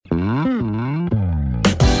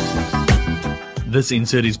This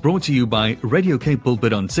insert is brought to you by Radio K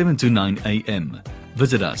Pulpit on 7 to 9 a.m.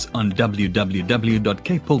 Visit us on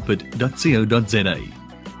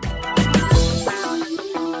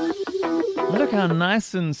www.kpulpit.co.za. Look how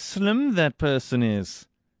nice and slim that person is.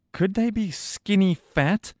 Could they be skinny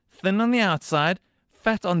fat, thin on the outside,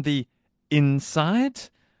 fat on the inside?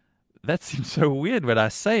 That seems so weird when I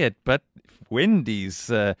say it, but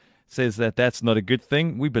Wendy's says that that's not a good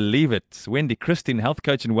thing. We believe it. Wendy, Christien, health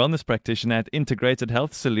coach and wellness practitioner at Integrated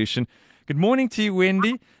Health Solution. Good morning to you,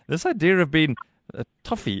 Wendy. This idea of being a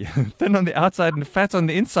TOFI, thin on the outside and fat on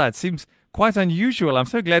the inside, seems quite unusual. I'm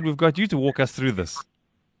so glad we've got you to walk us through this.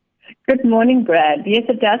 Good morning, Brad. Yes,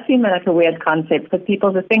 it does seem like a weird concept for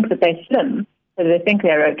people to think that they're slim, so they think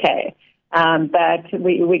they're okay. But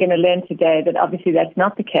we're going to learn today that obviously that's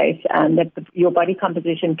not the case, and that your body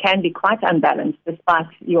composition can be quite unbalanced despite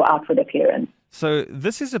your outward appearance. So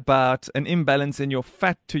this is about an imbalance in your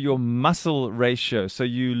fat to your muscle ratio. So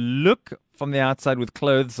you look from the outside with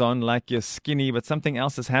clothes on like you're skinny, but something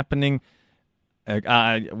else is happening.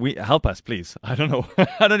 Help us, please. I don't know.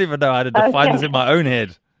 I don't even know how to define this in my own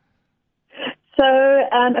head. So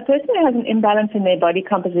a person who has an imbalance in their body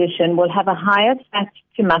composition will have a higher fat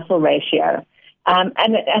to muscle ratio. And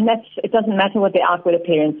that's, it doesn't matter what their outward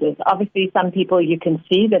appearance is. Obviously, some people you can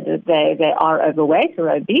see that they are overweight or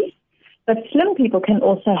obese, but slim people can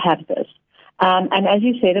also have this. And as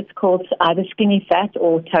you said, it's called either skinny fat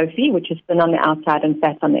or TOFI, which is thin on the outside and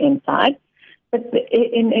fat on the inside. But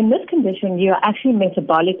in this condition, you are actually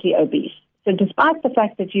metabolically obese. So despite the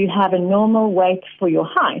fact that you have a normal weight for your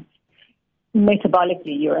height,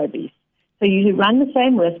 metabolically you're obese. So you run the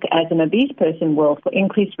same risk as an obese person will for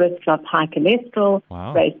increased risk of high cholesterol,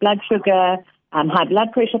 raised blood sugar, high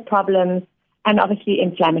blood pressure problems, and obviously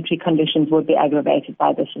inflammatory conditions will be aggravated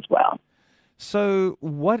by this as well. So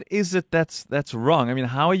what is it that's wrong? I mean,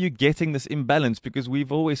 how are you getting this imbalance? Because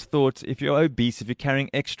we've always thought if you're obese, if you're carrying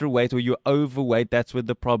extra weight or you're overweight, that's where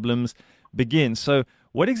the problems begin. So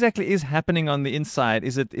what exactly is happening on the inside?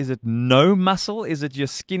 Is it no muscle? Is it you're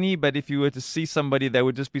skinny, but if you were to see somebody, there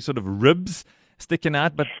would just be sort of ribs sticking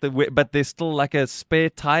out, but there's still like a spare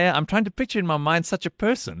tire? I'm trying to picture in my mind such a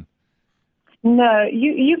person. No,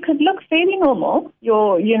 you could look fairly normal.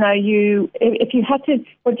 If you had to,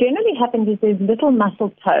 what generally happens is there's little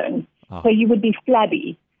muscle tone, so you would be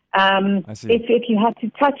flabby. I see. If you had to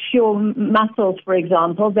touch your muscles, for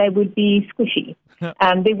example, they would be squishy.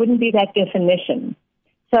 There wouldn't be that definition.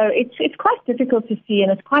 So it's quite difficult to see, and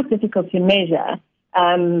it's quite difficult to measure,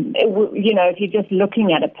 if you're just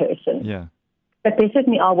looking at a person. Yeah. But there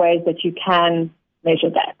certainly are ways that you can measure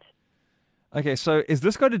that. Okay, so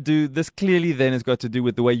this clearly then has got to do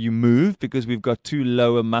with the way you move, because we've got too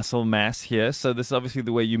low a muscle mass here. So this is obviously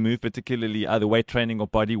the way you move, particularly either weight training or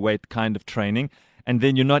body weight kind of training. And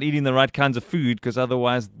then you're not eating the right kinds of food, because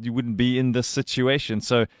otherwise you wouldn't be in this situation.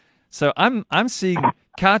 So I'm seeing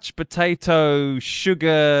couch potato,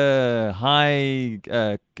 sugar, high,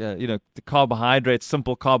 the carbohydrates,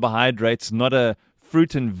 simple carbohydrates, not a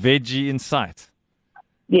fruit and veggie in sight.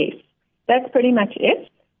 Yes, that's pretty much it.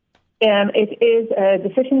 It is a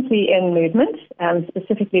deficiency in movement,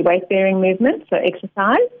 specifically weight-bearing movement, so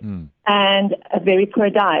exercise, and a very poor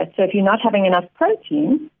diet. So if you're not having enough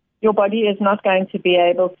protein, your body is not going to be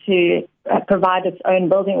able to provide its own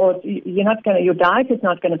building, or your diet is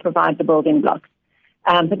not going to provide the building blocks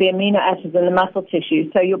for the amino acids in the muscle tissue.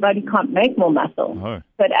 So your body can't make more muscle. Oh.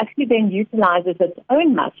 So it actually then utilizes its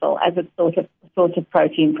own muscle as its source of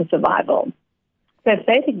protein for survival. So it's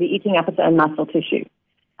basically eating up its own muscle tissue.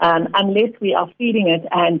 Unless we are feeding it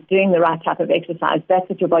and doing the right type of exercise, that's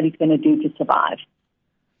what your body's going to do to survive.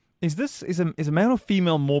 Is a male or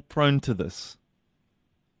female more prone to this?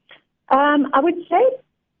 I would say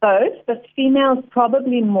both, but females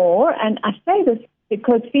probably more. And I say this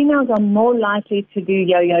because females are more likely to do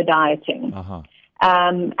yo-yo dieting.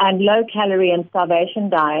 And low-calorie and starvation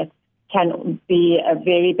diets can be a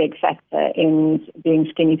very big factor in being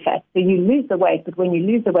skinny fat. So you lose the weight, but when you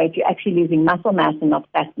lose the weight, you're actually losing muscle mass and not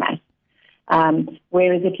fat mass.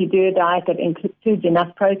 Whereas if you do a diet that includes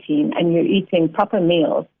enough protein and you're eating proper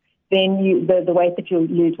meals, then the weight that you'll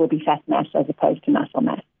lose will be fat mass as opposed to muscle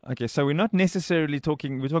mass. Okay, so we're not necessarily we're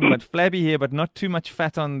talking about flabby here, but not too much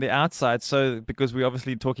fat on the outside. So because we're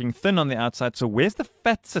obviously talking thin on the outside, so where's the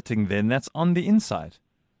fat sitting then? That's on the inside.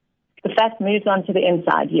 The fat moves onto the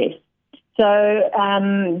inside, yes. So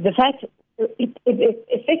the fat, it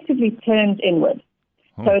effectively turns inward.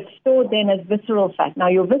 So it's stored then as visceral fat. Now,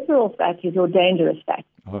 your visceral fat is your dangerous fat.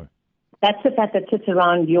 That's the fat that sits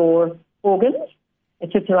around your organs.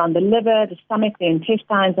 It sits around the liver, the stomach, the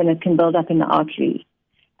intestines, and it can build up in the arteries.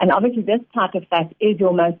 And obviously this type of fat is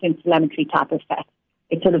your most inflammatory type of fat.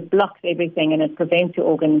 It sort of blocks everything and it prevents your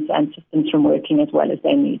organs and systems from working as well as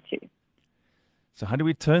they need to. So how do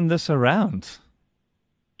we turn this around?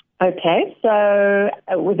 Okay, so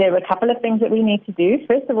there are a couple of things that we need to do.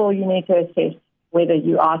 First of all, you need to assess whether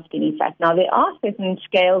you are skinny fat. Now, there are certain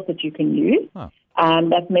scales that you can use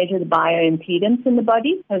that measure the bioimpedance in the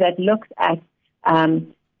body. So that looks at,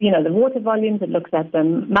 the water volumes, it looks at the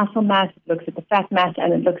muscle mass, it looks at the fat mass,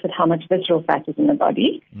 and it looks at how much visceral fat is in the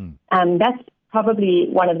body. That's probably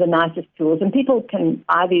one of the nicest tools. And people can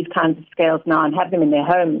buy these kinds of scales now and have them in their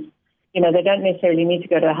homes. They don't necessarily need to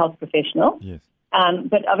go to a health professional. Yes.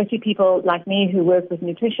 But obviously people like me who work with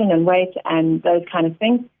nutrition and weight and those kind of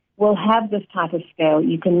things will have this type of scale.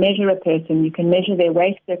 You can measure a person, you can measure their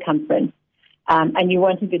waist circumference, and you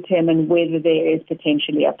want to determine whether there is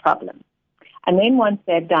potentially a problem. And then once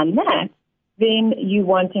they've done that, then you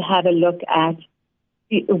want to have a look at,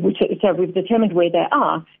 so we've determined where they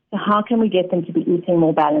are, so how can we get them to be eating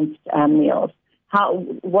more balanced meals?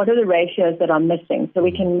 What are the ratios that are missing? So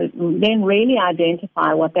we can then really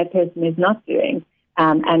identify what that person is not doing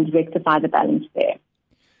and rectify the balance there.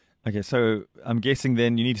 Okay, so I'm guessing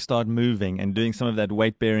then you need to start moving and doing some of that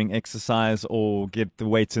weight-bearing exercise or get the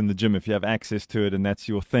weights in the gym if you have access to it and that's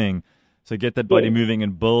your thing. So get that body moving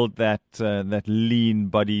and build that lean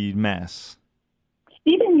body mass.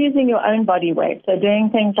 Even using your own body weight, so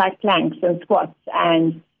doing things like planks and squats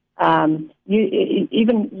and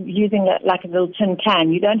even using like a little tin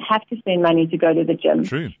can. You don't have to spend money to go to the gym.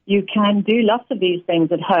 True. You can do lots of these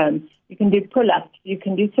things at home. You can do pull-ups. You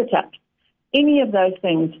can do sit-ups. Any of those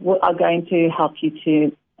things are going to help you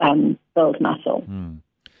to build muscle.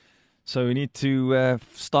 So we need to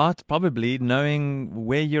start probably knowing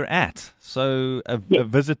where you're at. So a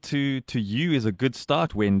visit to you is a good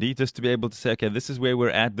start, Wendy, just to be able to say, okay, this is where we're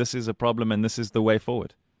at, this is a problem, and this is the way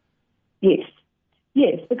forward. Yes,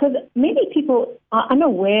 because many people are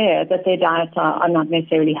unaware that their diets are not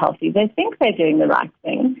necessarily healthy. They think they're doing the right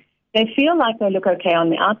thing. They feel like they look okay on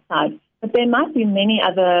the outside, but there might be many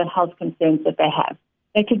other health concerns that they have.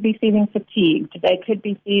 They could be feeling fatigued. They could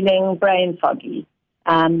be feeling brain foggy.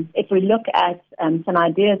 If we look at some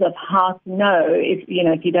ideas of how to know if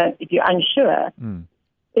you're unsure,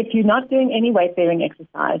 if you're not doing any weight-bearing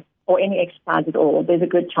exercise or any exercise at all, there's a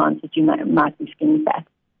good chance that you might be skinny fat.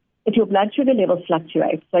 If your blood sugar levels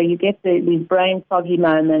fluctuate, so you get these brain foggy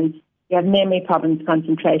moments, you have memory problems,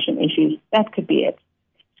 concentration issues, that could be it.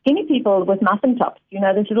 Skinny people with muffin tops,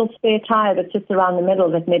 this little spare tire that sits around the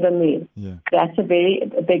middle that never moves, that's a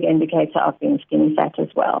big indicator of being skinny fat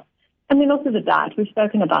as well. And then also the diet, we've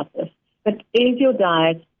spoken about this, but is your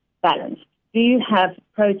diet balanced? Do you have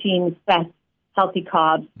protein, fat, healthy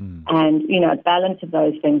carbs, and, a balance of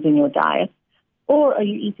those things in your diet? Or are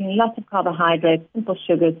you eating lots of carbohydrates, simple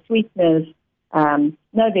sugars, sweeteners, no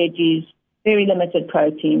veggies, very limited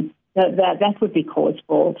protein? That would be cause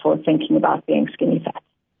for thinking about being skinny fat.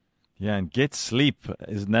 Yeah, and get sleep.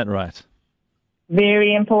 Isn't that right?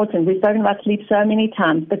 Very important. We've spoken about sleep so many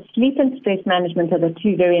times, but sleep and stress management are the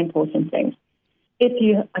two very important things. If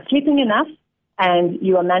you are sleeping enough and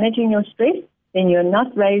you are managing your stress, then you're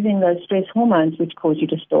not raising those stress hormones, which cause you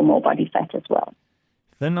to store more body fat as well.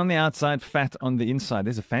 Thin on the outside, fat on the inside.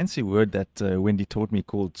 There's a fancy word that Wendy taught me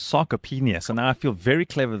called sarcopenia. So now I feel very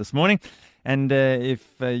clever this morning. And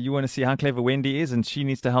if you want to see how clever Wendy is and she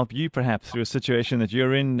needs to help you perhaps through a situation that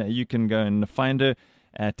you're in, you can go and find her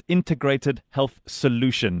at Integrated Health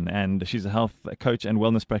Solution. And she's a health coach and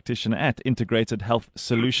wellness practitioner at Integrated Health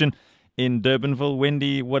Solution in Durbanville.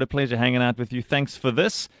 Wendy, what a pleasure hanging out with you. Thanks for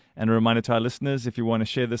this. And a reminder to our listeners, if you want to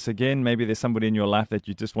share this again, maybe there's somebody in your life that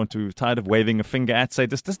you just want to, tired of waving a finger at, say,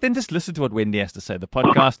 just listen to what Wendy has to say. The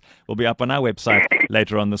podcast will be up on our website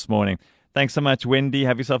later on this morning. Thanks so much, Wendy.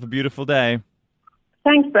 Have yourself a beautiful day.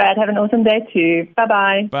 Thanks, Brad. Have an awesome day too.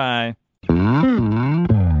 Bye-bye. Bye.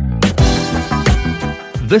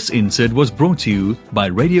 This insert was brought to you by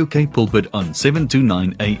Radio K Pulpit on 7 to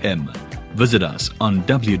 9 a.m. Visit us on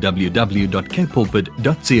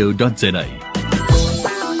www.kpulpit.co.za.